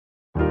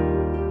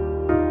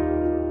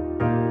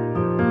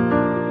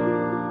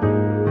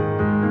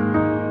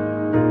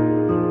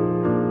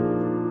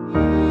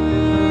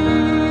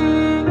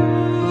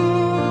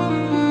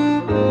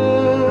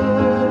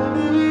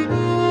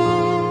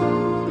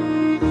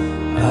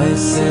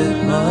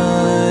set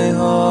my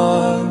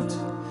heart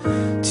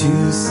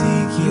to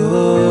seek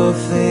your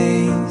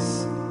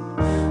face.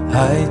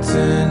 I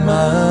turn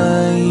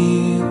my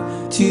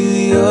ear to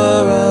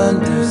your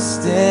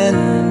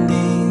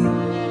understanding.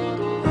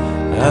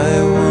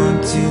 I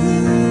want to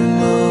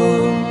know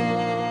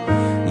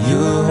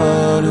your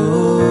heart,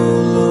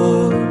 oh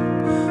Lord.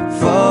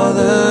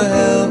 Father,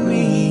 help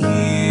me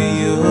hear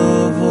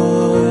your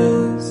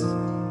voice.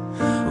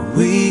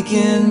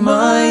 Awaken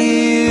my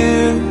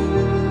ear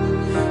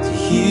to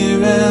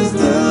hear as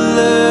the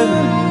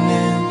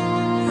learning,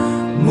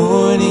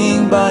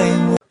 morning by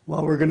morning.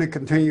 Well, we're going to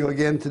continue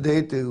again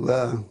today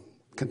to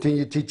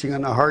continue teaching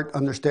on the heart,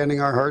 understanding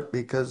our heart,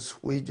 because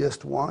we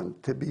just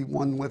want to be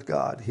one with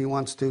God. He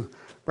wants to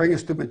bring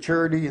us to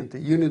maturity and to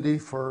unity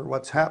for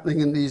what's happening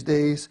in these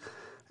days.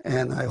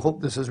 And I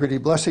hope this is really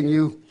blessing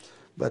you.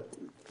 But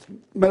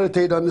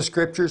meditate on the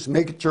scriptures,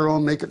 make it your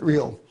own, make it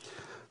real.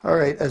 All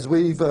right, as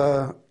we've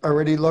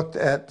already looked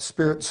at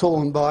spirit,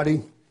 soul, and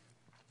body,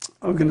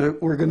 we're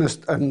gonna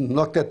and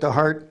looked at the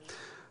heart.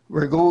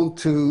 We're going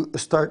to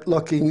start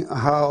looking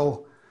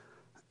how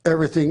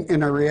everything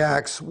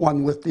interreacts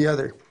one with the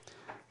other.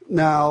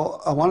 Now,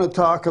 I want to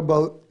talk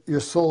about your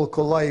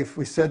soulical life.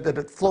 We said that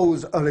it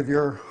flows out of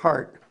your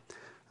heart.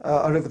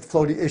 Out of it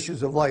flow the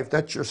issues of life.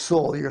 That's your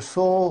soul. Your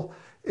soul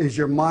is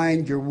your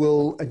mind, your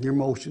will, and your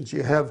emotions.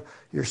 You have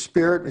your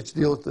spirit, which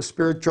deals with the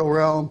spiritual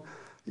realm.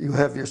 You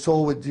have your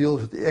soul, which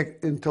deals with the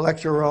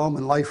intellectual realm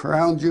and life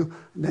around you.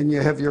 And then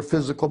you have your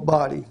physical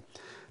body.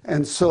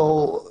 And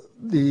so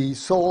the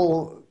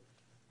soul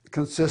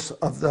consists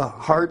of the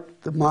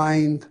heart, the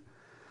mind,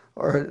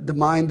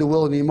 the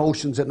will, and the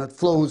emotions, and it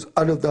flows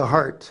out of the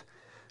heart.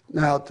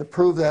 Now, to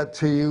prove that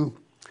to you,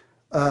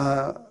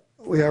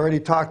 we already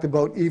talked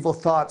about evil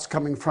thoughts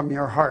coming from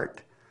your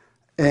heart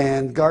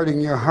and guarding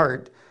your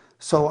heart.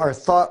 So our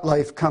thought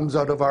life comes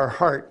out of our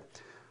heart.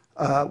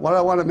 What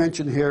I want to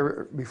mention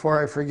here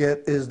before I forget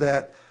is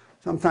that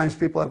sometimes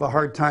people have a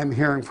hard time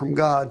hearing from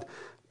God,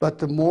 but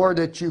the more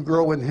that you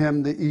grow in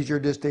Him, the easier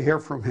it is to hear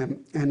from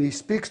Him. And He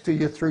speaks to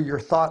you through your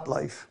thought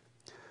life.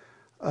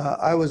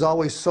 I was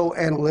always so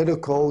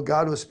analytical.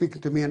 God was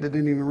speaking to me and I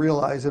didn't even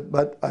realize it,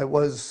 but I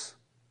was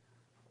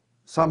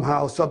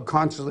somehow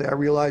subconsciously, I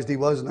realized He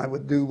was and I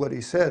would do what He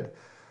said.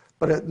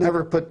 But it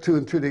never put two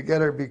and two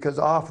together, because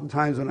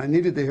oftentimes when I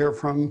needed to hear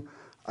from Him,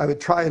 I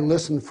would try and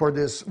listen for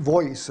this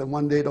voice. And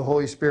one day the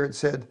Holy Spirit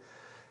said,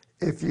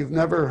 if you've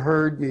never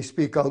heard me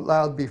speak out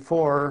loud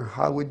before,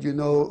 how would you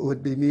know it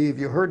would be me if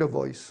you heard a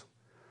voice?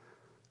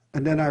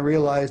 And then I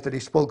realized that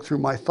He spoke through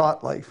my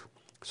thought life.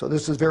 So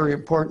this is very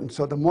important.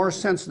 So the more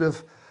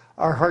sensitive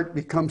our heart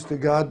becomes to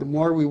God, the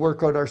more we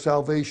work out our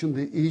salvation,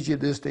 the easier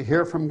it is to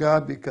hear from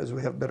God, because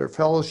we have better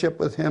fellowship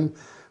with Him.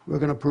 We're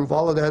going to prove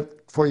all of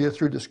that for you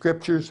through the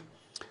scriptures.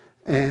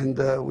 And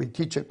we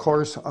teach a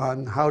course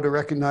on how to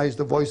recognize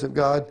the voice of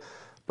God,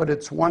 but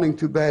it's wanting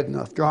to bad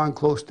enough, drawing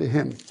close to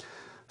Him.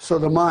 So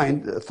the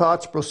mind,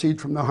 thoughts proceed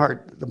from the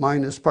heart. The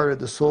mind is part of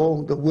the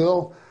soul. The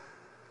will,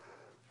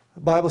 the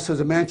Bible says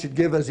a man should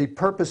give as he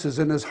purposes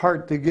in his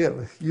heart to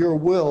give. Your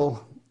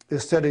will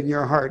is set in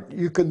your heart.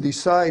 You can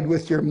decide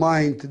with your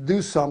mind to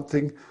do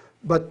something,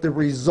 but the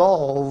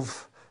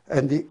resolve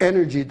and the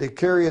energy to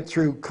carry it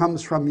through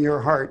comes from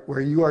your heart,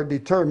 where you are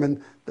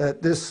determined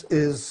that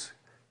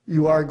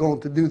you are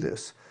going to do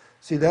this.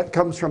 See, that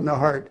comes from the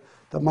heart.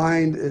 The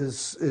mind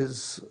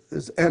is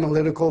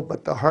analytical,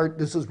 but the heart,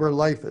 this is where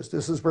life is.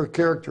 This is where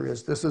character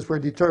is. This is where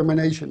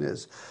determination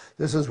is.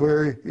 This is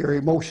where your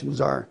emotions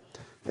are.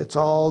 It's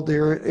all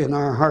there in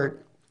our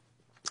heart.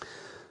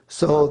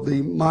 So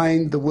the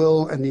mind, the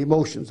will, and the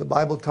emotions. The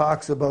Bible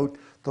talks about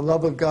the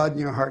love of God in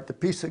your heart, the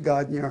peace of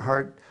God in your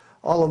heart,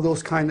 all of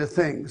those kind of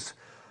things.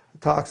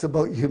 It talks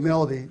about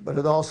humility, but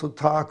it also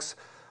talks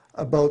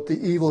about the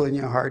evil in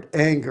your heart,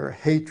 anger,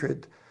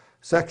 hatred,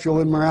 sexual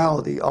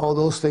immorality. All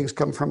those things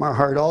come from our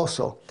heart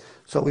also.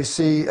 So we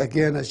see,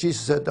 again, as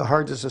Jesus said, the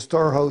heart is a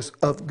storehouse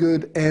of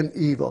good and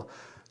evil.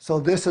 So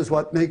this is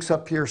what makes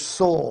up your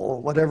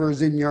soul, whatever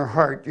is in your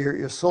heart, your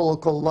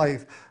soulical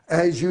life.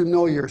 As you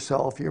know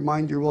yourself, your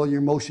mind, your will,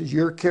 your emotions,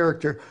 your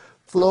character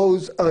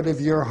flows out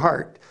of your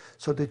heart.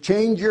 So to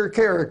change your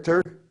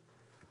character,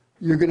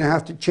 you're going to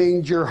have to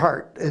change your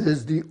heart. It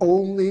is the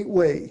only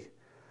way.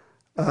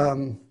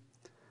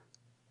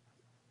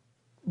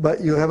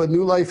 But you have a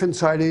new life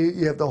inside of you.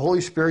 You have the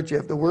Holy Spirit. You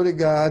have the Word of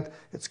God.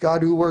 It's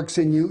God who works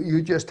in you.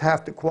 You just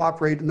have to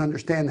cooperate and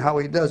understand how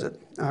He does it.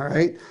 All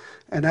right?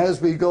 And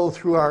as we go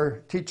through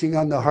our teaching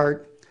on the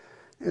heart,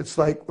 it's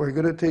like we're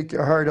going to take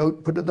your heart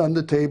out, put it on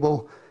the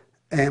table,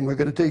 and we're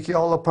going to take you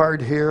all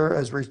apart here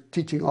as we're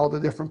teaching all the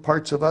different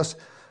parts of us.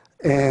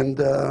 And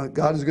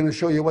God is going to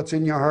show you what's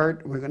in your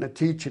heart. We're going to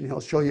teach, and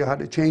He'll show you how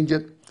to change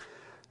it.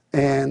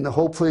 And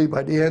hopefully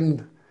by the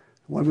end,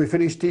 when we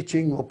finish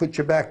teaching, we'll put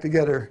you back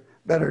together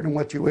better than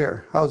what you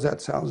were. How's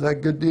that sound? Is that a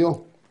good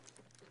deal?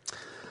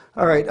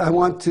 All right, I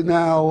want to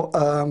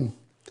now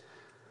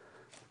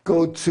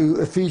go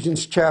to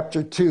Ephesians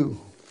chapter 2.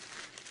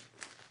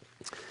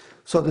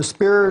 So the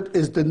Spirit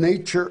is the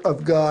nature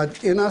of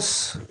God in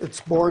us.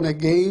 It's born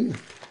again.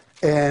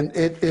 and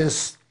it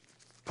is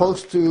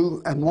supposed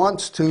to and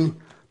wants to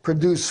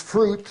produce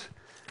fruit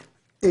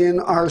in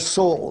our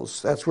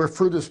souls. That's where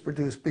fruit is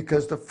produced,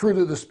 because the fruit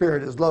of the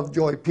Spirit is love,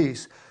 joy,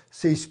 peace.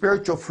 See,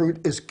 spiritual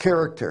fruit is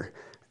character,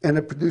 and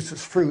it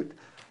produces fruit.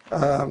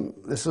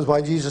 This is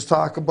why Jesus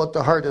talked about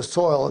the heart as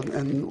soil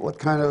and what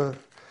kind of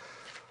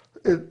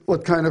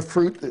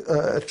fruit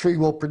a tree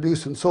will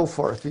produce and so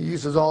forth. He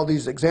uses all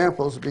these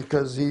examples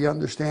because he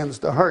understands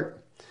the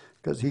heart,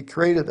 because he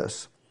created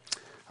us.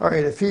 All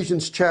right,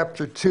 Ephesians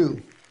chapter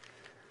 2.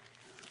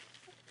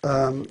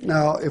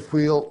 Now, if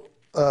we'll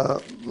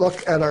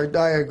look at our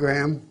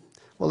diagram,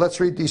 well, let's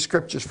read these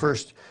scriptures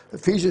first.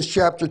 Ephesians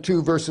chapter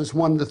 2, verses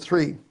 1 to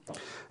 3.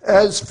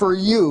 As for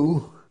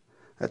you,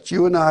 that's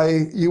you and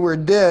I, you were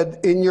dead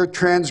in your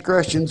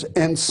transgressions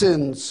and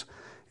sins,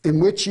 in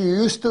which you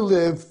used to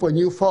live when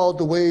you followed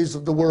the ways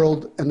of the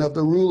world and of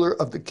the ruler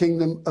of the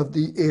kingdom of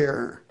the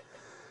air,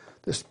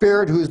 the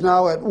spirit who is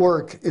now at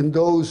work in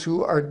those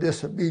who are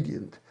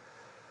disobedient.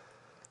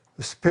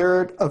 The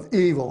spirit of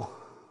evil,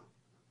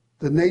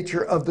 the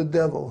nature of the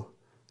devil,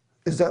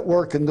 is at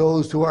work in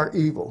those who are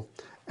evil.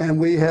 And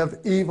we have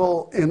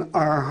evil in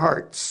our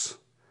hearts.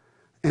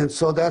 And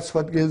so that's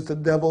what gives the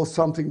devil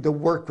something to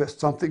work with,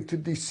 something to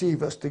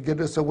deceive us, to get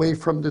us away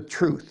from the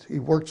truth. He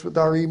works with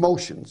our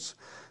emotions,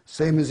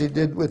 same as he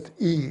did with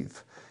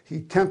Eve.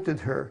 He tempted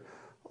her.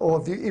 Oh,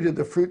 if you eat of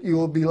the fruit, you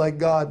will be like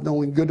God,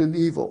 knowing good and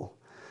evil.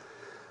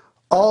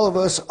 All of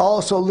us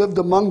also lived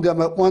among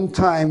them at one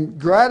time,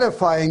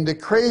 gratifying the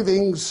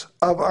cravings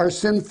of our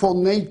sinful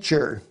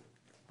nature.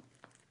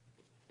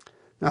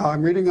 Now,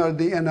 I'm reading out of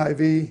the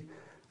NIV.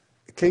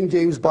 King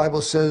James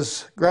Bible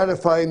says,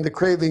 gratifying the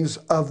cravings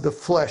of the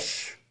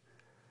flesh.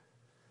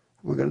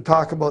 We're going to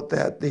talk about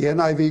that. The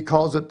NIV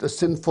calls it the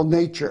sinful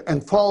nature,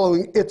 and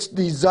following its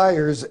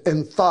desires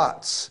and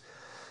thoughts.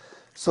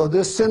 So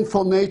this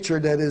sinful nature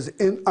that is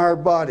in our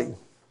body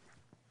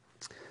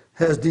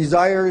has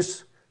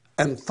desires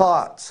and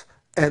thoughts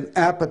and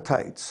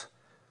appetites,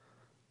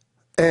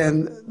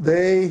 and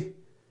they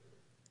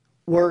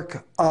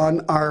work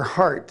on our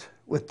heart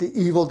with the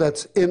evil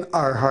that's in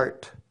our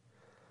heart.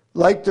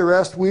 Like the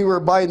rest, we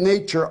were by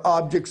nature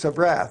objects of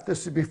wrath.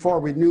 This is before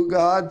we knew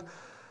God.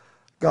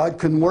 God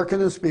couldn't work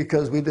in us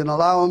because we didn't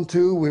allow him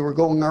to. We were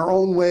going our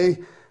own way,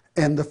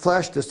 and the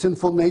flesh, the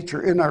sinful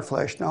nature in our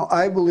flesh. Now,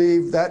 I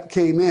believe that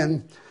came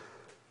in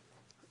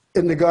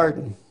the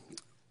garden.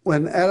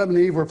 When Adam and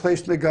Eve were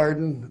placed in the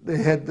garden, they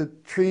had the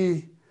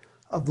tree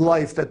of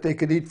life that they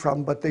could eat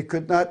from, but they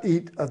could not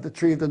eat of the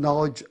tree of the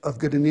knowledge of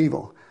good and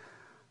evil.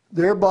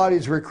 Their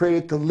bodies were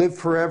created to live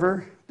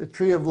forever. The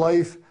tree of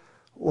life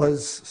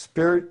was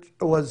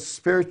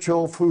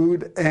spiritual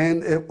food,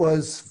 and it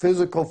was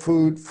physical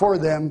food for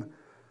them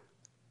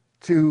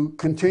to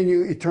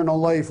continue eternal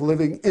life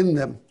living in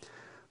them.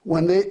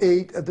 When they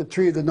ate of the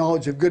tree of the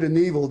knowledge of good and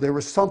evil, there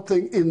was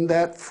something in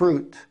that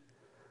fruit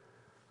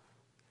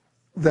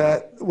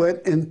that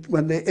went in,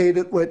 when they ate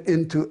it, went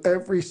into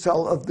every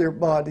cell of their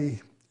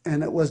body,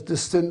 and it was the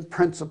sin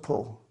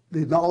principle,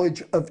 the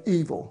knowledge of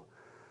evil.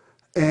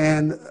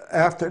 And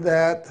after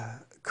that,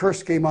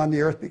 curse came on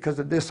the earth because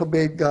it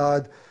disobeyed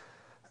God,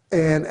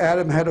 and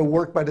Adam had to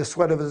work by the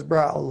sweat of his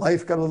brow.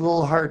 Life got a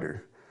little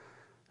harder.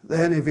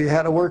 Then if he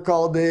had to work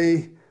all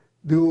day,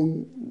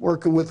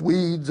 working with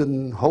weeds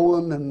and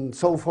hoeing and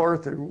so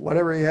forth, or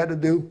whatever he had to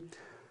do,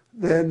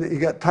 then he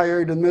got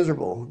tired and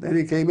miserable. Then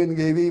he came in and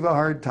gave Eve a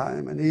hard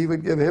time, and Eve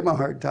would give him a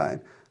hard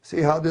time.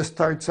 See how this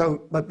starts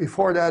out. But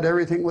before that,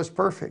 everything was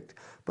perfect.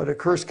 But a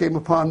curse came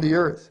upon the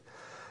earth.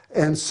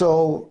 And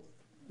so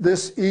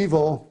this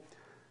evil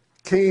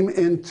came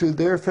into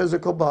their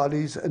physical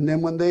bodies, and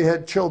then when they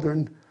had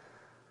children,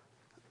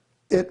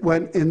 it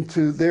went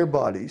into their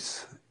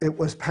bodies. It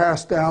was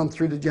passed down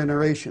through the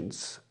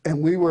generations.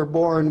 And we were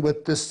born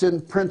with the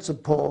sin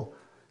principle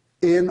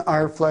in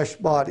our flesh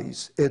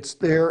bodies. It's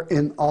there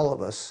in all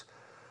of us.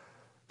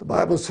 The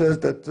Bible says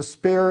that the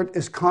spirit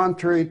is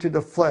contrary to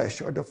the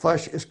flesh, or the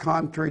flesh is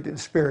contrary to the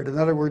spirit. In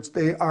other words,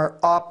 they are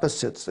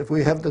opposites. If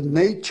we have the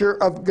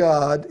nature of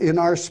God in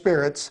our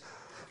spirits,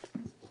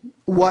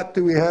 what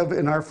do we have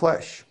in our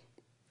flesh?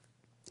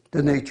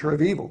 The nature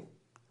of evil.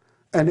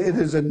 And it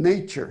is a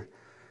nature.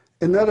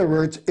 In other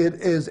words, it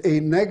is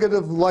a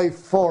negative life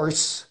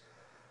force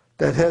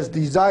that has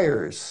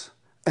desires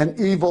and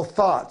evil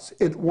thoughts.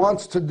 It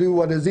wants to do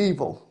what is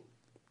evil.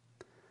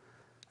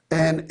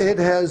 And it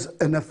has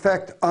an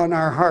effect on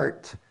our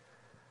heart.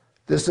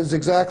 This is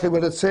exactly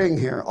what it's saying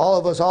here. All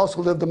of us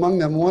also lived among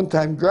them one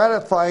time,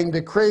 gratifying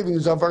the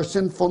cravings of our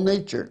sinful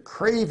nature.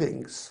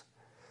 Cravings.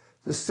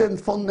 The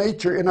sinful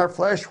nature in our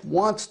flesh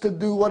wants to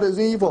do what is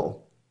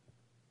evil.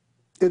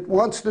 It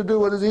wants to do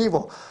what is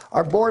evil.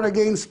 Our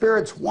born-again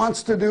spirits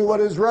wants to do what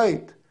is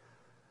right.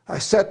 I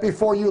set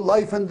before you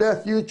life and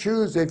death, you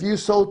choose. If you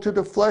sow to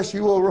the flesh,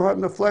 you will from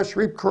the flesh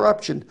reap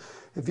corruption.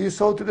 If you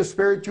sow to the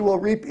Spirit, you will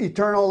reap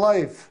eternal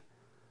life.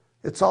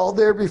 It's all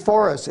there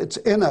before us. It's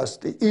in us,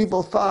 the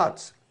evil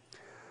thoughts.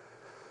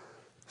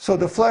 So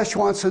the flesh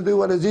wants to do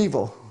what is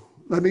evil.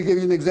 Let me give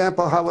you an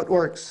example of how it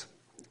works.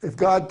 If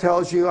God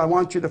tells you, I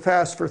want you to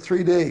fast for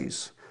 3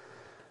 days,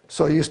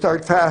 So you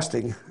start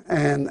fasting,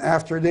 and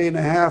after a day and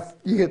a half,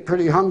 you get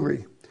pretty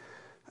hungry.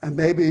 And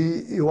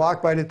maybe you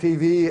walk by the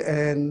TV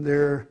and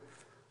they're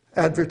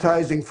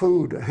advertising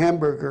food, a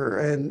hamburger,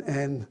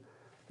 and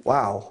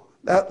wow,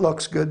 that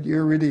looks good.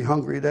 You're really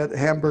hungry. That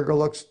hamburger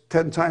looks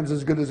 10 times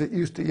as good as it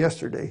used to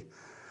yesterday.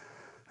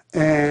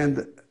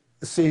 And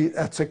see,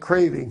 that's a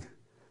craving.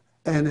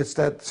 And it's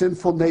that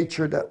sinful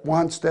nature that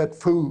wants that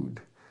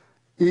food,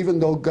 even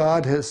though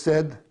God has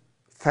said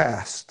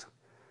fast.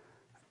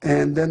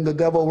 And then the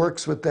devil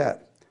works with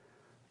that.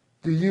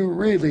 Do you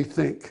really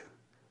think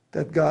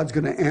that God's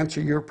going to answer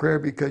your prayer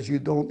because you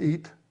don't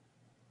eat?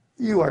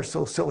 You are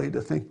so silly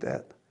to think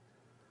that.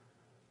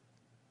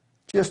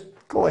 Just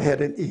go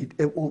ahead and eat.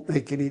 It won't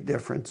make any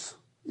difference.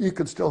 You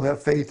can still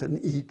have faith and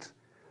eat.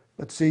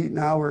 But see,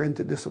 now we're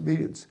into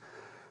disobedience.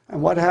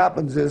 And what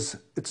happens is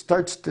it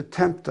starts to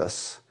tempt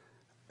us.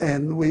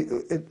 And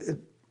it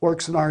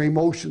works in our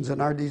emotions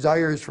and our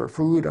desires for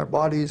food. Our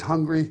body is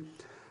hungry.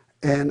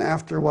 And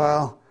after a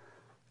while,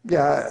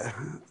 yeah,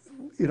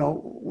 you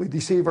know, we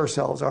deceive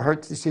ourselves. Our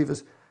hearts deceive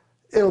us.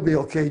 It'll be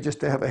okay just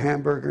to have a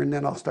hamburger, and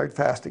then I'll start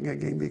fasting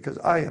again because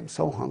I am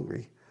so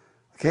hungry.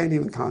 I can't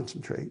even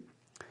concentrate.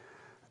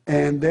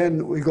 And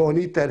then we go and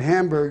eat that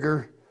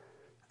hamburger,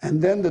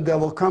 and then the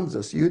devil comes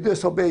us. You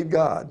disobeyed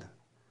God.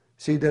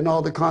 See, then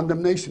all the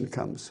condemnation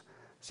comes.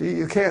 See,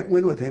 you can't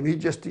win with him. He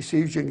just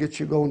deceives you and gets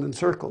you going in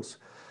circles.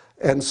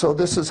 And so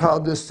this is how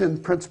this sin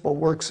principle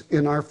works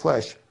in our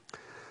flesh.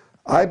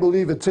 I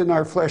believe it's in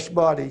our flesh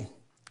body.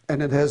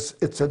 And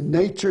it's a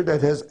nature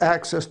that has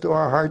access to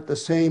our heart, the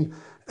same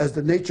as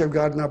the nature of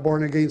God in our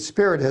born-again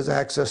spirit has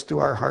access to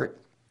our heart.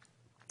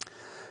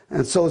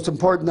 And so it's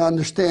important to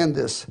understand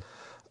this.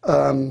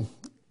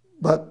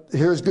 But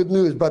here's good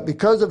news. But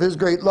because of his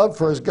great love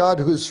for us, God,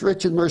 who is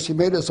rich in mercy,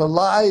 made us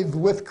alive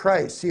with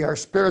Christ. See, our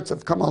spirits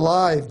have come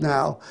alive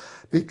now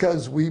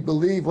because we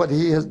believe what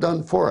he has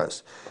done for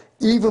us.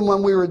 Even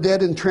when we were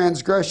dead in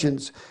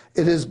transgressions,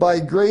 it is by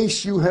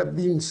grace you have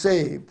been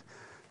saved.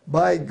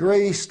 By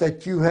grace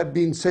that you have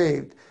been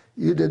saved.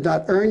 You did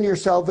not earn your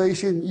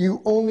salvation.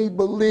 You only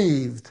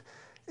believed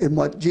in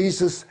what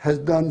Jesus has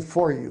done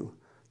for you.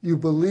 You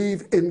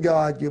believe in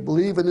God. You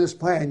believe in his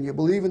plan. You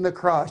believe in the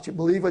cross. You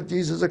believe what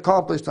Jesus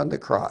accomplished on the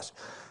cross.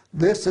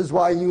 This is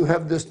why you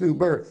have this new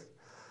birth.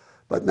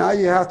 But now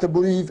you have to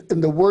believe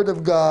in the Word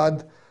of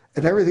God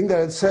and everything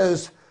that it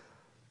says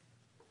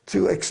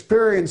to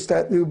experience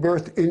that new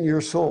birth in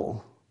your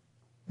soul.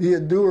 Be a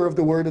doer of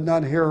the Word and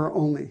not a hearer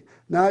only.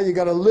 Now you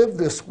got to live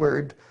this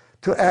Word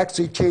to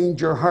actually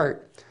change your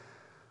heart.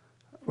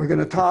 We're going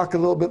to talk a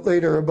little bit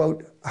later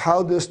about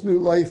how this new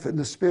life in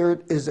the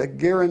Spirit is a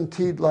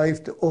guaranteed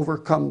life to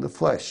overcome the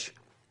flesh.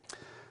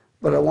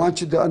 But I want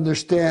you to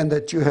understand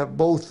that you have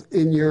both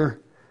in your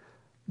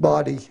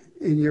body,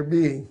 in your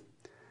being.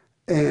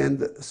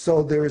 And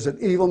so there's an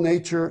evil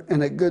nature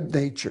and a good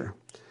nature.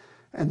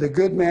 And the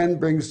good man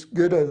brings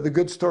good out of the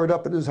good stored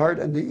up in his heart,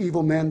 and the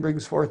evil man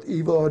brings forth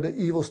evil out of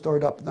the evil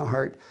stored up in the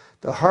heart.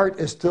 The heart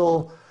is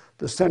still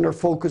the center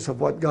focus of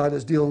what God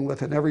is dealing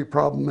with, and every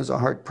problem is a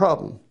heart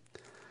problem.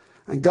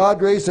 And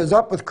God raised us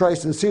up with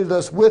Christ and seated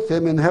us with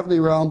him in heavenly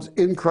realms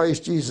in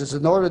Christ Jesus,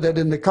 in order that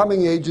in the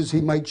coming ages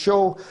he might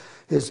show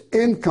his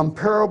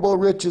incomparable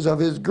riches of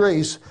his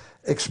grace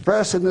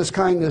expressed in his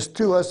kindness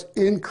to us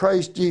in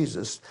Christ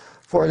Jesus.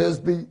 For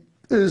it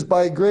is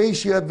by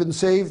grace you have been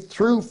saved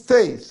through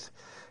faith.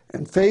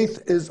 And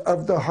faith is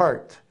of the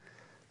heart.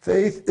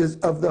 Faith is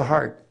of the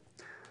heart.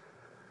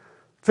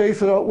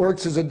 Faith without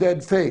works is a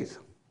dead faith.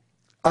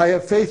 I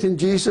have faith in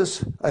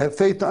Jesus. I have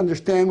faith to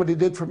understand what he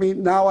did for me.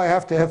 Now I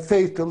have to have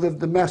faith to live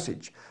the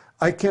message.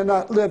 I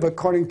cannot live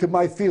according to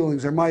my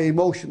feelings or my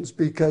emotions,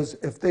 because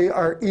if they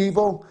are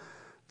evil,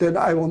 then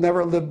I will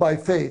never live by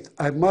faith.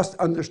 I must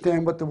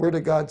understand what the Word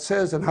of God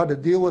says and how to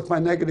deal with my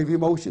negative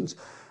emotions,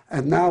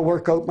 and now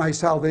work out my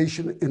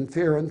salvation in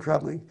fear and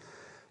trembling.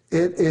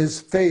 It is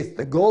faith.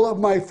 The goal of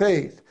my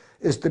faith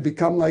is to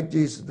become like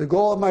Jesus. The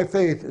goal of my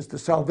faith is the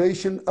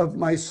salvation of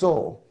my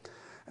soul.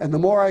 And the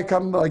more I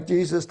come like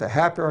Jesus, the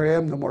happier I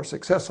am, the more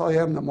successful I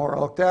am, the more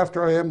looked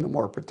after I am, the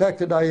more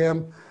protected I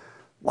am.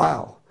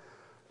 Wow.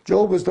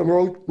 Job was the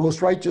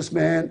most righteous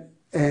man,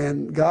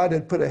 and God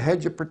had put a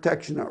hedge of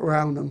protection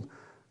around him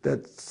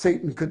that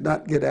Satan could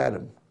not get at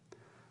him.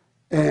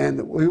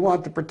 And we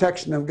want the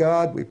protection of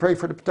God. We pray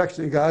for the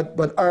protection of God,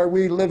 but are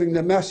we living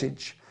the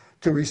message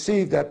to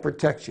receive that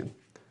protection?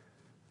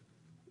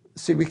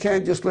 See, we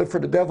can't just live for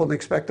the devil and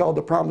expect all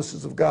the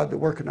promises of God to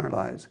work in our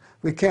lives.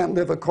 We can't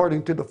live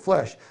according to the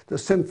flesh, the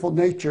sinful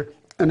nature,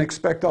 and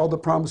expect all the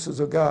promises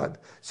of God.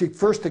 Seek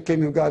first the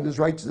kingdom of God and his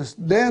righteousness,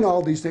 then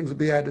all these things will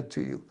be added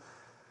to you.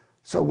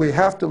 So we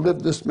have to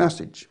live this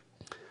message.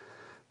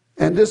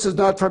 And this is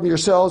not from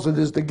yourselves, it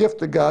is the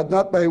gift of God,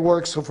 not by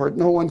works, so for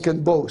no one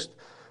can boast.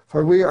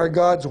 For we are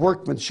God's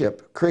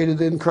workmanship,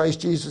 created in Christ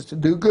Jesus to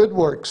do good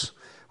works,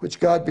 which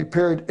God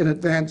prepared in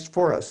advance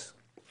for us.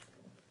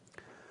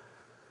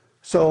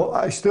 So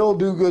I still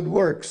do good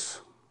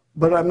works,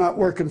 but I'm not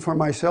working for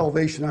my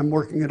salvation, I'm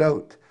working it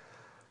out.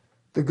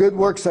 The good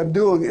works I'm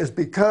doing is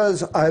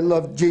because I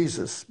love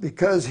Jesus,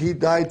 because he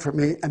died for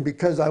me, and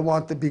because I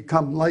want to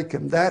become like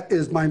him. That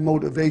is my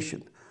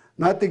motivation.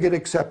 Not to get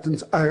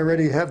acceptance, I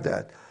already have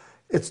that.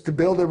 It's to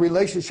build a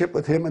relationship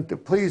with him and to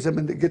please him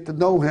and to get to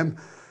know him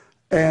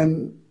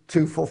and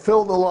to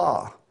fulfill the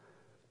law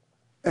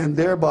and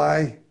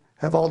thereby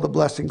have all the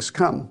blessings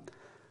come.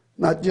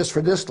 Not just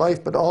for this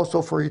life, but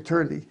also for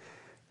eternity.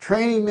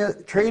 Training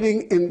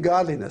in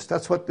godliness,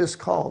 that's what this is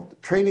called.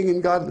 Training in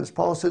godliness.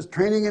 Paul says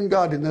training in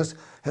godliness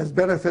has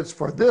benefits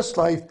for this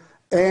life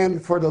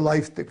and for the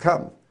life to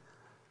come.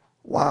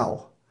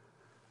 Wow.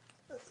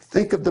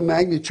 Think of the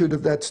magnitude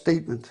of that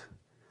statement.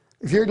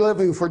 If you're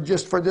living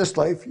just for this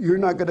life, you're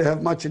not going to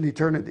have much in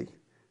eternity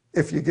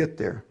if you get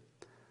there.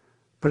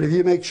 But if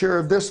you make sure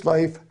of this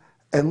life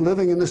and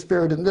living in the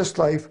Spirit in this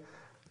life,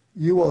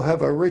 you will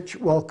have a rich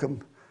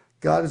welcome.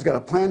 God has got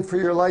a plan for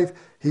your life.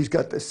 He's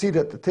got the seat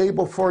at the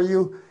table for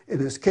you in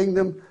his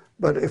kingdom.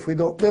 But if we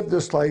don't live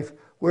this life,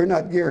 we're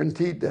not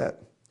guaranteed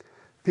that.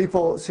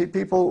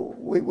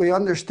 We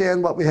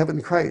understand what we have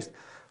in Christ.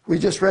 We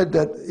just read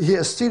that he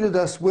has seated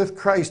us with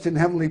Christ in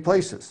heavenly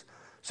places.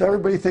 So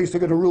everybody thinks they're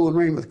going to rule and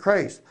reign with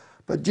Christ.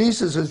 But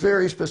Jesus is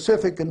very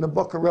specific in the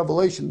book of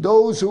Revelation.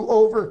 Those who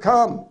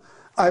overcome,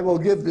 I will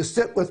give to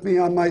sit with me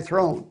on my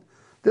throne.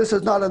 This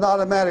is not an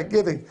automatic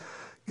given.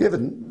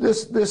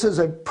 This is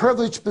a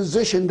privileged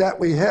position that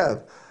we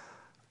have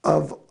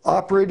of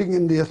operating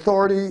in the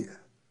authority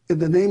in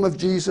the name of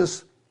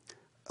Jesus,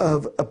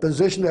 of a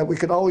position that we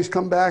can always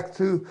come back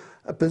to,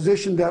 a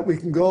position that we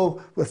can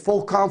go with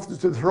full confidence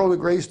to the throne of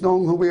grace,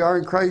 knowing who we are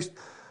in Christ.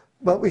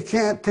 But we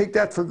can't take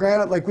that for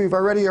granted like we've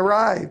already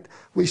arrived.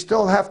 We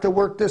still have to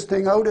work this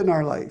thing out in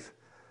our life.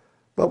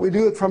 But we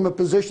do it from a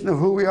position of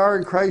who we are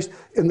in Christ,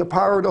 in the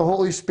power of the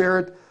Holy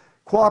Spirit,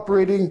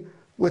 cooperating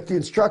with the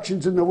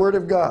instructions in the Word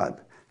of God.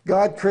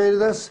 God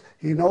created us.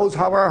 He knows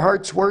how our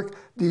hearts work.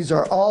 These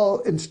are all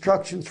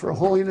instructions for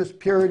holiness,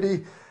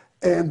 purity,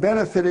 and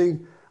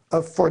benefiting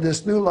for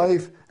this new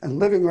life and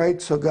living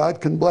right so God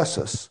can bless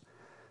us.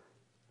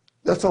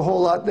 That's a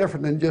whole lot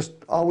different than just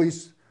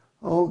always,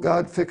 oh,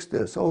 God fixed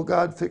this. Oh,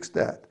 God fixed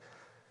that.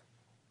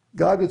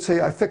 God would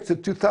say, I fixed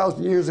it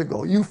 2,000 years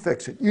ago. You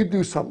fix it. You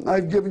do something.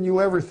 I've given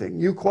you everything.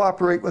 You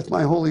cooperate with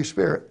my Holy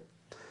Spirit.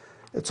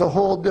 It's a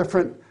whole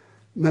different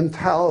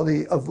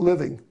mentality of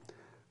living.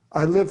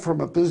 I live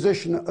from a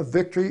position of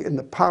victory in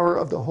the power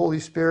of the Holy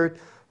Spirit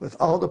with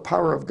all the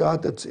power of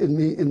God that's in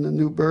me in the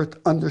new birth,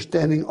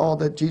 understanding all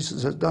that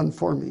Jesus has done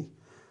for me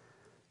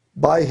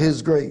by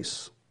his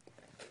grace.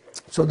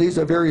 So these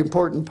are very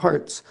important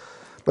parts.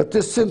 But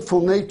this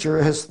sinful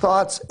nature has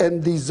thoughts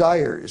and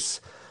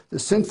desires. The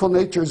sinful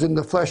nature is in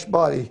the flesh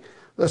body.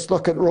 Let's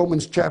look at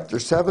Romans chapter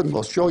 7.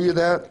 We'll show you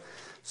that.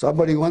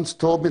 Somebody once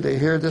told me they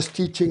hear this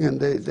teaching and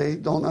they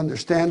don't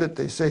understand it.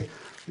 They say,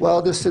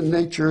 well, this sin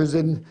nature is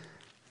in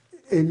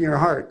your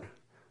heart.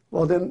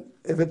 Well, then,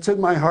 if it's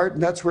in my heart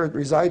and that's where it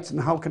resides,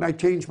 then how can I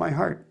change my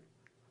heart?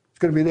 It's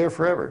going to be there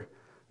forever.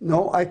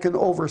 No, I can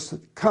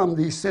overcome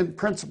these sin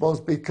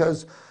principles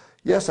because,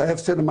 yes, I have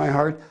sin in my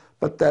heart,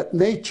 but that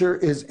nature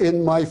is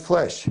in my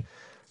flesh.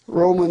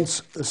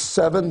 Romans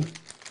 7,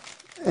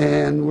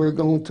 and we're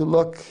going to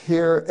look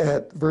here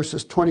at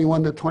verses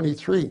 21 to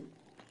 23.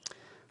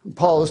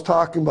 Paul is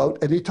talking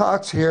about, and he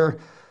talks here,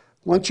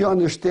 once you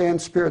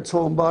understand spirit,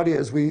 soul, and body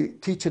as we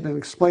teach it and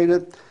explain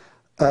it,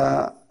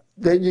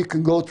 then you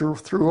can go through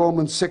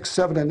Romans 6,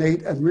 7, and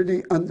 8 and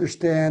really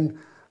understand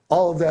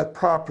all of that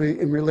properly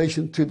in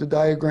relation to the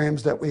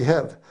diagrams that we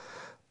have.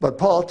 But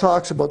Paul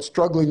talks about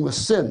struggling with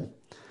sin.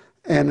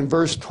 And in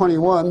verse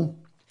 21,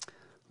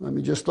 let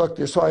me just look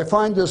there. So I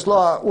find this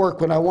law at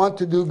work. When I want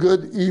to do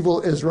good,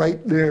 evil is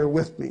right there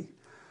with me.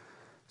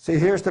 See,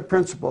 here's the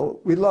principle.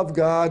 We love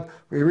God.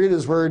 We read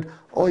his word.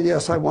 Oh,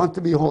 yes, I want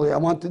to be holy. I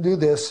want to do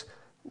this.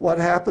 What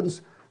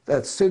happens?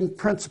 That sin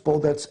principle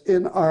that's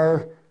in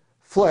our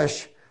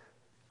flesh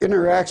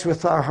interacts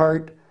with our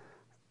heart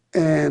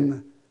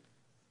and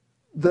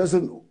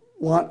doesn't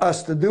want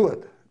us to do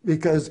it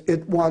because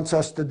it wants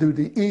us to do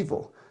the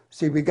evil.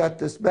 See, we got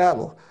this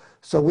battle.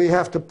 So we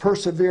have to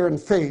persevere in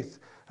faith,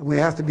 and we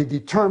have to be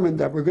determined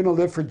that we're going to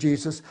live for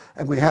Jesus,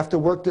 and we have to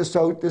work this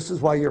out. This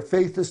is why your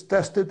faith is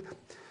tested.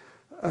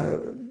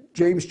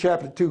 James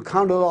chapter 2,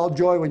 count it all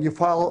joy when you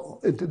fall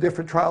into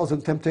different trials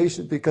and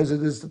temptations because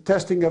it is the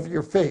testing of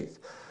your faith.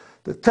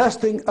 The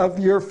testing of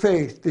your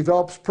faith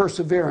develops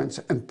perseverance,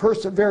 and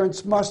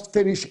perseverance must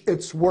finish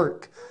its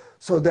work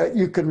so that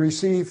you can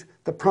receive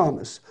the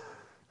promise.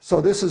 So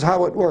this is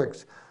how it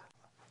works.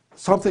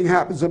 Something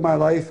happens in my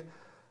life,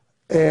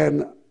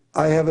 and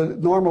I have a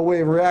normal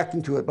way of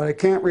reacting to it, but I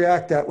can't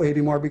react that way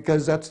anymore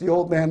because that's the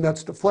old man,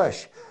 that's the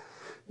flesh.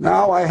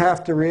 Now I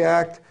have to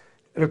react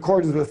in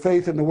accordance with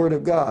faith in the Word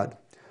of God.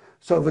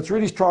 So if it's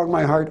really strong in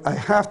my heart, I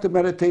have to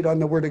meditate on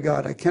the Word of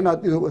God. I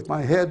cannot do it with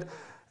my head.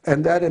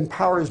 And that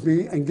empowers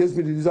me and gives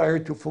me the desire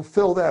to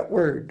fulfill that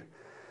word.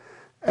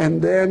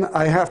 And then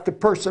I have to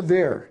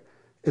persevere.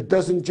 It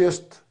doesn't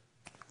just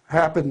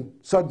happen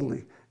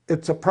suddenly.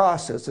 It's a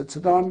process. It's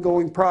an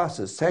ongoing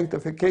process,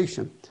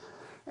 sanctification.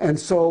 And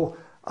so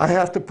I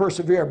have to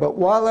persevere. But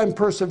while I'm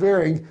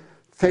persevering,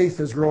 faith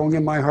is growing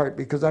in my heart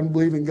because I'm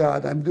believing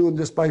God. I'm doing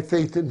this by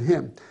faith in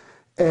Him.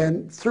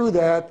 And through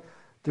that,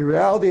 the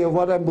reality of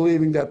what I'm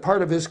believing, that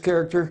part of His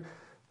character,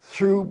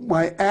 through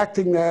my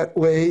acting that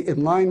way,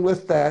 in line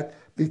with that,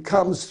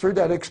 becomes, through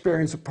that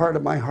experience, a part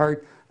of my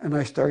heart, and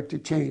I start to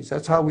change.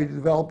 That's how we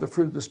develop the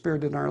fruit of the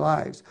Spirit in our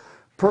lives.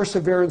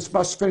 Perseverance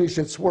must finish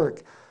its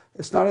work.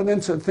 It's not an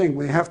instant thing.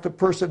 We have to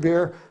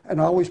persevere and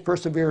always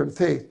persevere in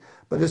faith.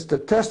 But it's the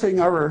testing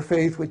of our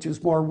faith which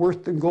is more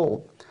worth than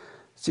gold.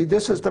 See,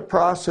 this is the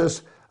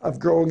process of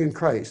growing in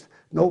Christ.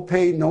 No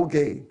pain, no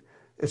gain.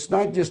 It's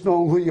not just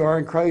knowing who you are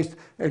in Christ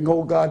and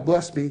go, God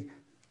bless me.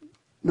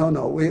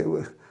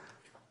 No,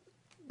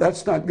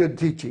 that's not good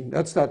teaching.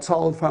 That's not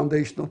solid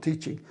foundational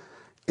teaching.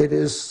 It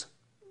is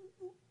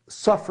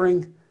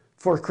suffering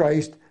for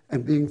Christ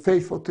and being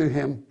faithful to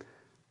Him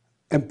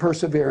and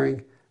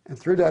persevering. And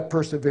through that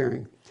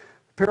persevering,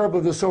 the parable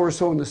of the sower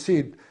sowing the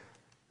seed.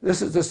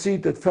 This is the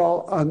seed that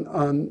fell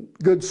on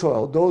good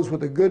soil. Those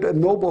with a good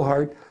and noble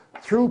heart,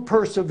 through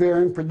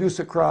persevering, produce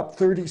a crop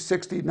 30,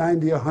 60,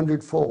 90,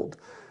 100-fold.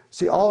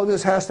 See, all of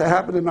this has to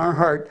happen in our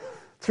heart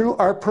through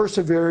our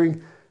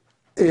persevering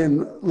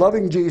in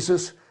loving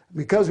Jesus.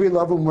 Because we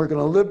love Him, we're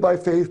going to live by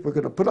faith. We're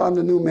going to put on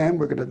the new man.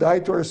 We're going to die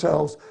to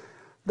ourselves.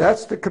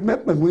 That's the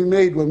commitment we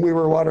made when we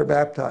were water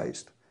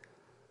baptized.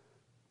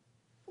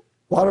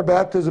 Water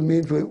baptism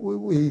means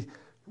when we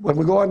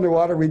go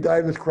underwater, we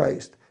die with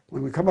Christ.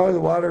 When we come out of the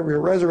water, we're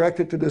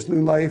resurrected to this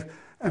new life,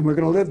 and we're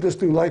going to live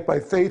this new life by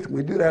faith. And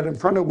we do that in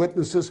front of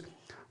witnesses.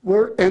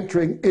 We're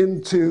entering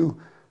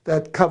into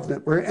that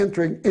covenant. We're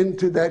entering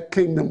into that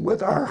kingdom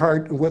with our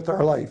heart and with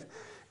our life.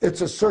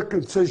 It's a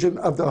circumcision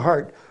of the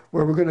heart,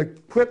 where we're going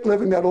to quit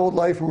living that old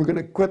life and we're going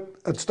to quit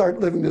and start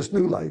living this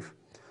new life.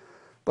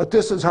 But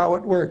this is how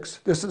it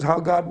works. This is how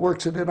God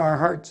works it in our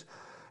hearts.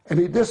 And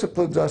He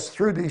disciplines us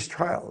through these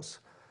trials.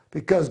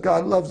 Because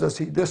God loves us,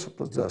 He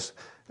disciplines us.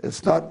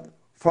 It's not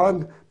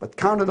fun, but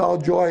count it all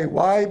joy.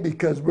 Why?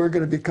 Because we're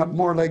going to become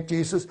more like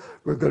Jesus.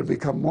 We're going to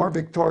become more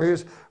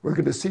victorious. We're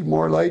going to see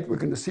more light. We're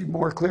going to see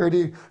more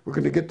clarity. We're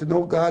going to get to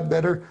know God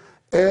better.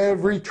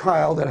 Every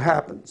trial that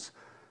happens.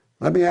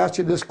 Let me ask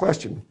you this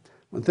question.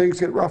 When things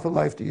get rough in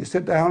life, do you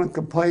sit down and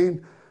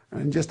complain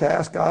and just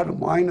ask God and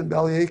whine and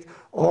bellyache?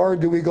 Or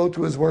do we go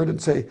to His Word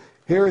and say,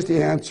 here's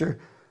the answer.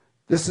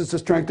 This is the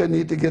strength I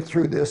need to get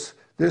through this.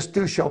 This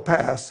too shall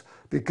pass,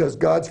 because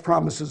God's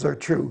promises are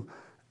true.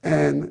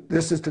 And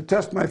this is to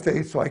test my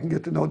faith so I can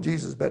get to know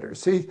Jesus better.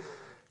 See,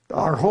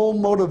 our whole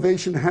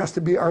motivation has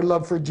to be our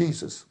love for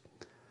Jesus.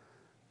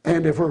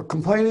 And if we're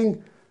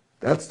complaining,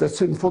 that's the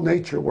sinful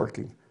nature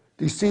working,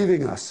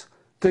 deceiving us,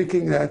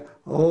 thinking that,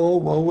 oh,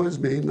 woe is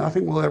me,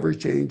 nothing will ever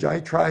change. I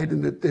tried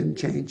and it didn't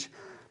change.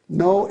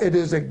 No, it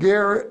is a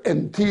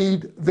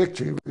guaranteed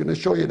victory. We're going to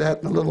show you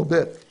that in a little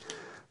bit.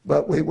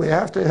 But we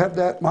have to have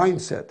that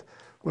mindset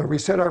where we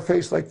set our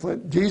face like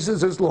flint.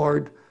 Jesus is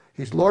Lord.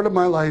 He's Lord of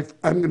my life.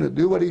 I'm going to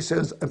do what He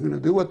says. I'm going to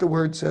do what the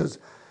Word says.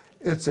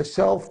 It's a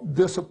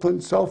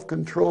self-disciplined,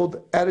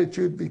 self-controlled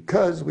attitude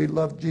because we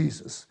love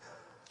Jesus.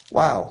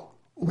 Wow.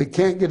 We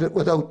can't get it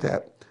without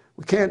that.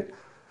 We can't.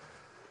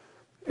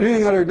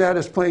 Anything other than that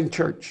is playing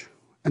church.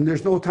 And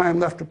there's no time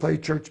left to play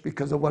church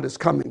because of what is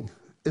coming,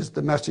 is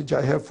the message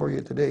I have for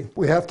you today.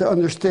 We have to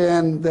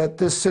understand that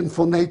this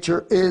sinful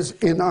nature is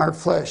in our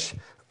flesh.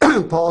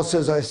 Paul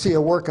says, I see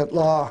a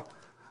law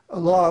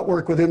at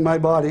work within my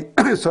body.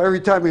 So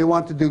every time we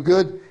want to do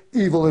good,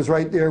 evil is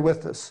right there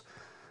with us.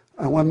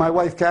 And when my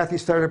wife Kathy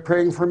started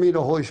praying for me,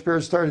 the Holy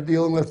Spirit started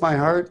dealing with my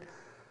heart.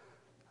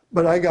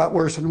 But I got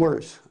worse and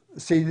worse.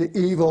 See, the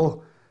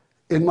evil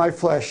in my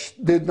flesh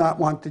did not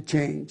want to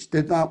change.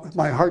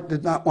 My heart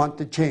did not want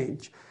to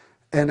change.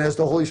 And as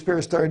the Holy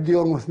Spirit started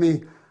dealing with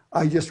me,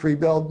 I just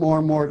rebelled more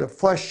and more. The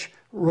flesh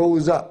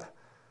rose up.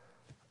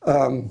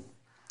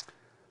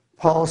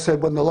 Paul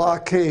said when the law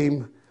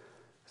came,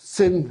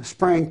 sin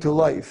sprang to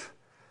life.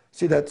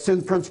 See, that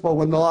sin principle,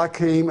 when the law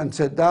came and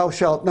said, thou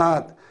shalt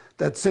not,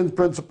 that sin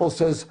principle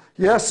says,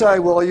 yes, I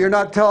will. You're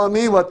not telling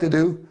me what to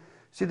do.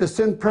 See, the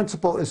sin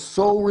principle is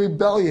so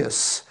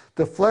rebellious.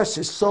 The flesh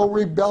is so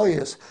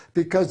rebellious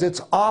because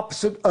it's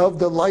opposite of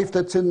the life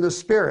that's in the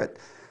Spirit.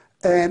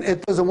 And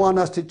it doesn't want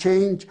us to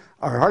change.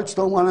 Our hearts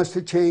don't want us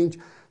to change.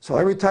 So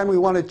every time we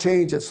want to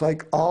change, it's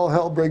like all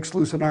hell breaks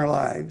loose in our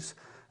lives.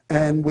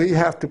 And we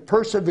have to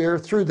persevere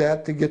through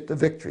that to get the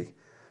victory.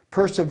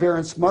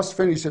 Perseverance must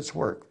finish its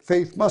work.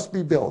 Faith must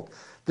be built.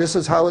 This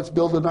is how it's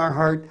built in our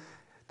heart.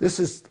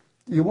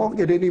 You won't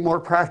get any more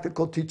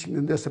practical teaching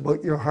than this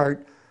about your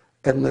heart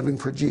and living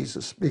for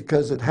Jesus,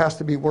 because it has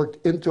to be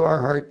worked into our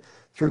heart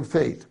through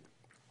faith.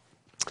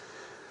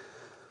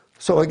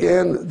 So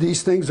again,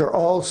 these things are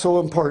all so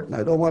important.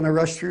 I don't want to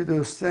rush through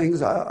those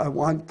things. I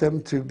want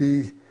them to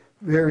be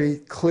very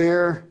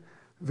clear,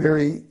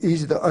 very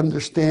easy to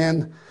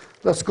understand.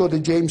 Let's go to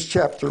James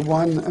chapter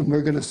 1, and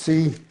we're going to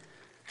see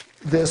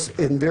this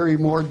in very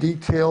more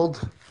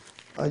detailed.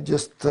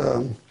 This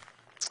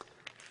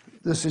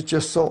is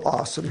just so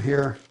awesome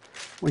here.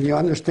 When you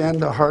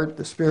understand the heart,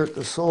 the spirit,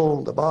 the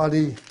soul, the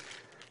body,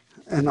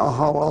 and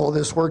how all of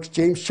this works.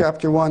 James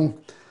chapter 1,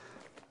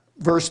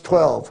 verse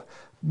 12.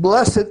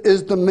 Blessed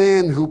is the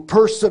man who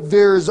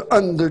perseveres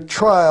under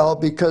trial,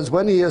 because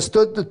when he has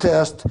stood the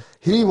test,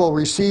 he will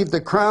receive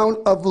the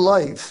crown of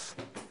life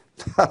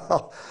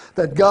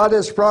that God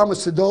has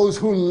promised to those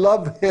who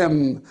love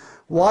him.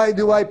 Why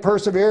do I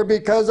persevere?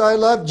 Because I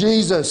love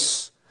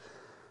Jesus.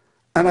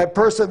 And I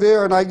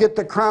persevere and I get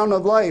the crown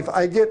of life.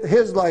 I get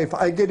his life.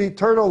 I get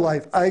eternal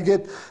life. I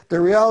get the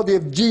reality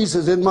of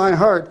Jesus in my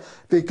heart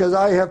because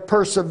I have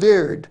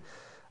persevered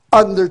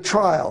under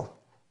trial.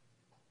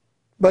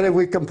 But if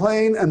we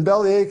complain and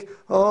bellyache,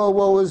 oh,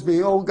 woe is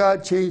me, oh,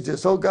 God, change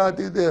this, oh, God,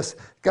 do this.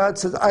 God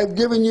says, I've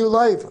given you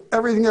life,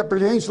 everything that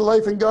pertains to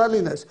life and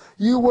godliness.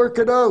 You work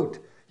it out.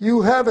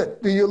 You have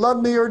it. Do you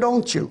love me or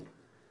don't you?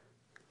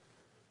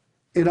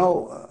 You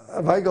know,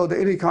 if I go to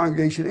any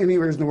congregation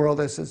anywhere in the world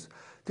that says,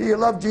 do you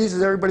love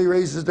Jesus? Everybody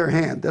raises their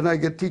hand. Then I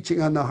get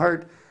teaching on the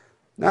heart.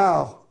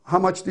 Now, how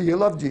much do you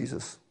love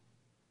Jesus?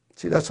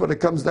 See, that's what it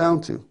comes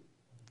down to.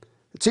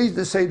 It's easy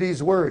to say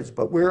these words,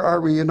 but where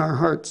are we in our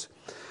hearts?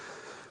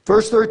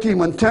 Verse 13,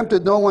 when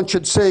tempted, no one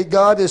should say,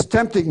 God is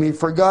tempting me,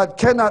 for God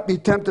cannot be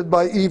tempted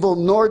by evil,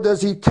 nor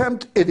does he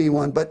tempt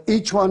anyone, but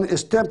each one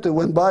is tempted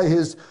when by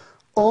his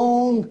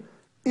own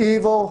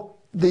evil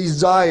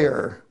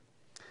desire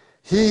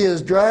he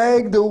is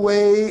dragged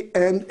away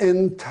and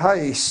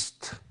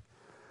enticed.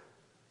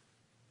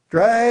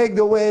 Dragged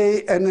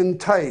away and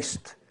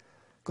enticed.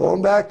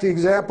 Going back to the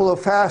example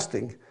of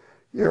fasting,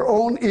 your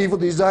own evil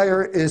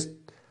desire is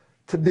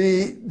to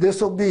be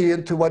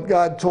disobedient to what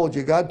God told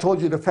you. God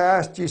told you to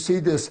fast. You see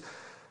this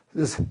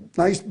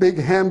nice big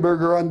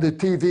hamburger on the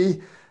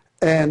TV,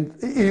 and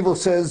evil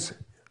says,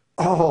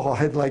 oh,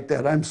 I'd like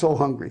that. I'm so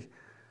hungry.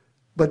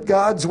 But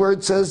God's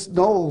word says,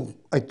 no,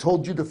 I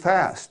told you to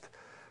fast.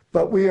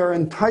 But we are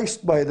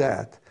enticed by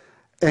that,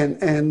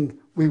 and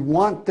we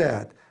want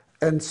that.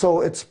 And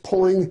so it's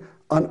pulling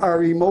on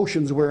our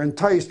emotions. We're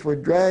enticed. We're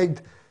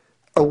dragged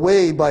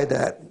away by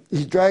that.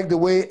 He's dragged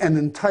away and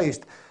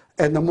enticed.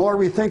 And the more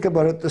we think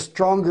about it, the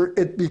stronger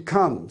it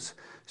becomes.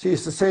 See,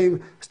 it's the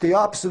same, it's the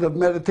opposite of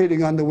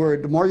meditating on the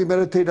Word. The more you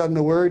meditate on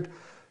the Word,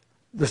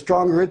 the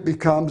stronger it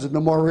becomes, and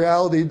the more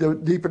reality, the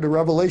deeper the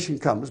revelation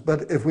comes.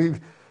 But if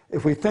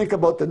we think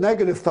about the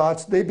negative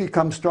thoughts, they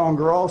become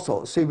stronger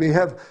also. See, we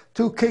have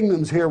two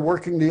kingdoms here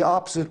working the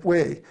opposite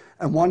way,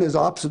 and one is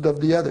opposite of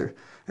the other.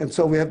 And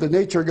so we have the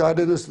nature of God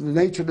in us and the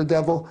nature of the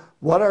devil.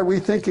 What are we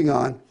thinking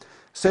on?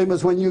 Same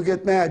as when you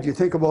get mad. You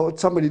think about what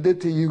somebody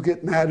did to you, you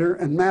get madder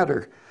and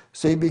madder.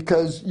 See,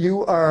 because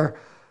you are,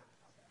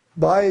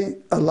 by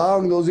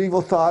allowing those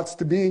evil thoughts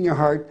to be in your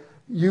heart,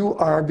 you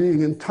are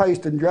being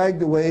enticed and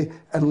dragged away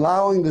and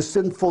allowing the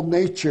sinful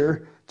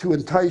nature to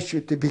entice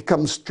you to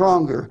become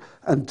stronger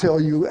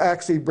until you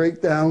actually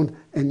break down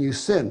and you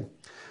sin.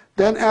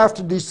 Then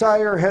after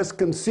desire has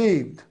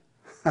conceived,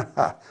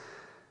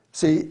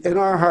 see, in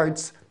our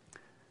hearts,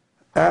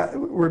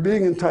 we're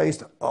being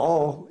enticed.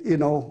 Oh, you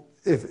know,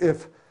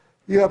 if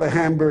you have a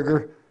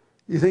hamburger,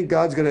 you think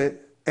God's going to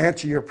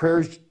answer your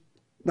prayers,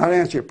 not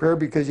answer your prayer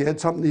because you had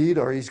something to eat,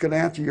 or he's going to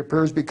answer your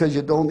prayers because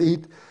you don't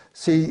eat.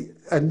 See,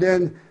 and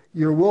then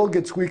your will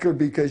gets weaker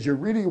because you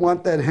really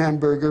want that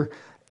hamburger.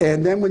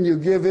 And then when you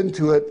give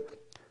into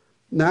it,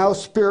 now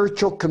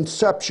spiritual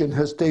conception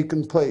has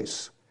taken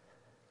place.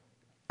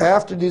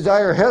 After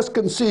desire has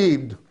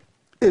conceived,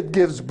 it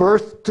gives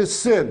birth to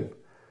sin.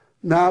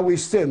 Now we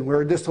sin.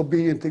 We're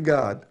disobedient to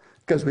God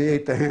because we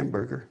ate the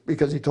hamburger,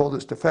 because he told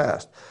us to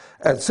fast.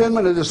 And sin,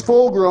 when it is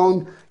full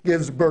grown,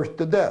 gives birth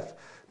to death.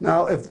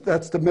 Now, if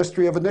that's the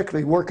mystery of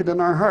iniquity working in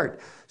our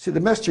heart. See, the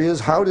mystery is,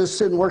 how does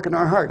sin work in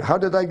our heart? How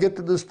did I get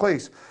to this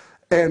place?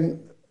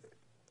 And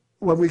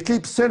when we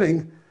keep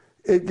sinning,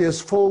 it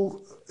gives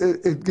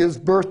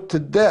birth to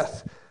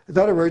death. In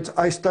other words,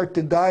 I start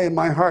to die in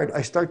my heart.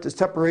 I start to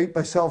separate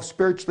myself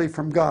spiritually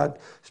from God.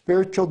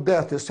 Spiritual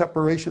death is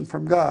separation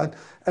from God,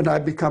 and I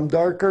become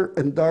darker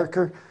and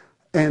darker,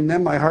 and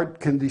then my heart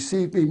can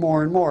deceive me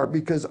more and more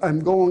because I'm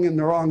going in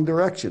the wrong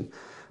direction.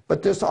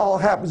 But this all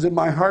happens in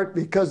my heart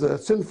because of the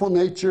sinful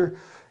nature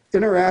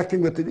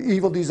interacting with the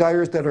evil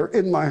desires that are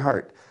in my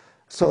heart.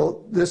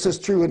 So this is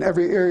true in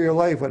every area of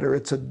life, whether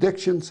it's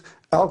addictions,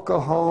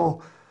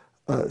 alcohol,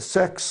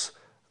 sex,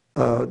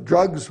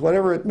 drugs,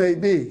 whatever it may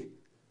be.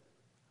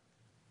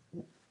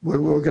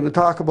 We're going to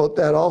talk about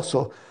that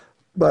also.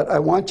 But I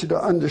want you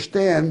to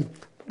understand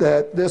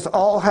that this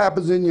all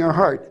happens in your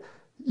heart.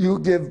 You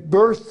give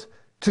birth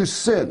to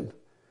sin,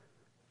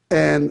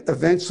 and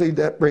eventually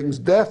that brings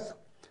death.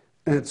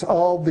 And it's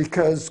all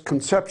because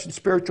conception,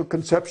 spiritual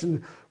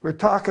conception, we're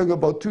talking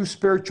about two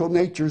spiritual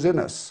natures in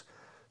us.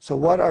 So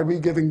what are we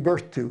giving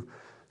birth to?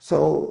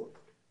 So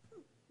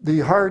the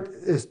heart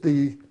is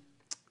the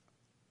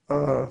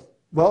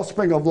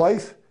wellspring of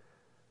life,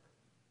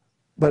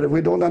 but if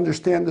we don't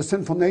understand the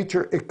sinful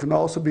nature, it can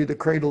also be the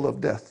cradle of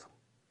death,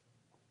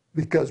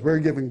 because we're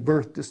giving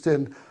birth to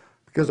sin,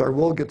 because our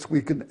will gets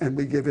weakened and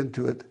we give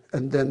into it,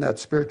 and then that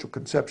spiritual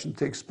conception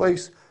takes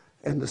place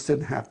and the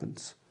sin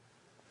happens.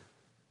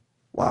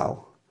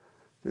 Wow.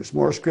 There's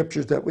more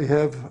scriptures that we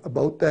have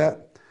about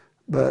that,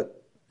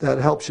 but that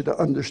helps you to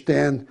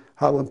understand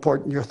how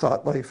important your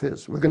thought life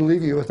is. We're going to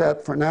leave you with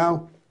that for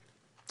now.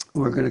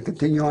 We're going to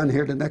continue on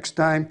here the next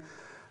time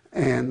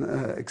and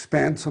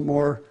expand some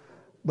more,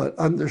 but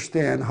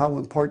understand how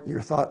important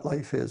your thought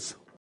life is.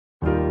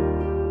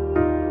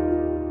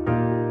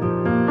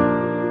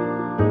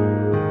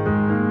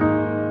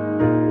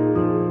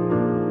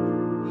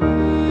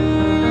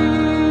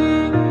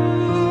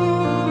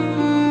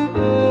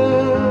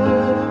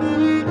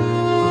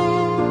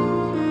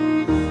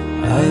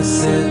 I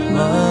set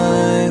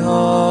my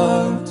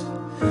heart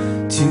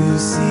to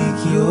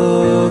seek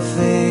your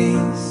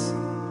face.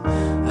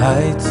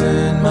 I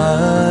turn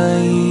my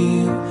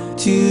ear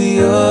to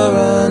your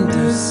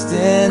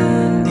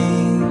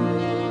understanding.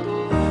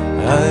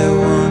 I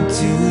want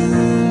to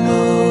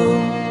know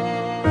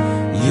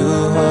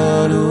your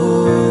heart, oh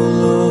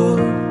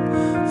Lord.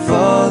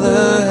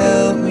 Father,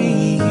 help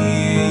me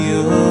hear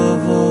your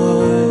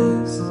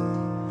voice.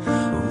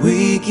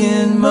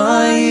 Awaken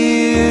my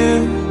ear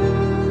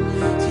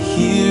to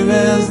hear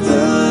as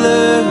the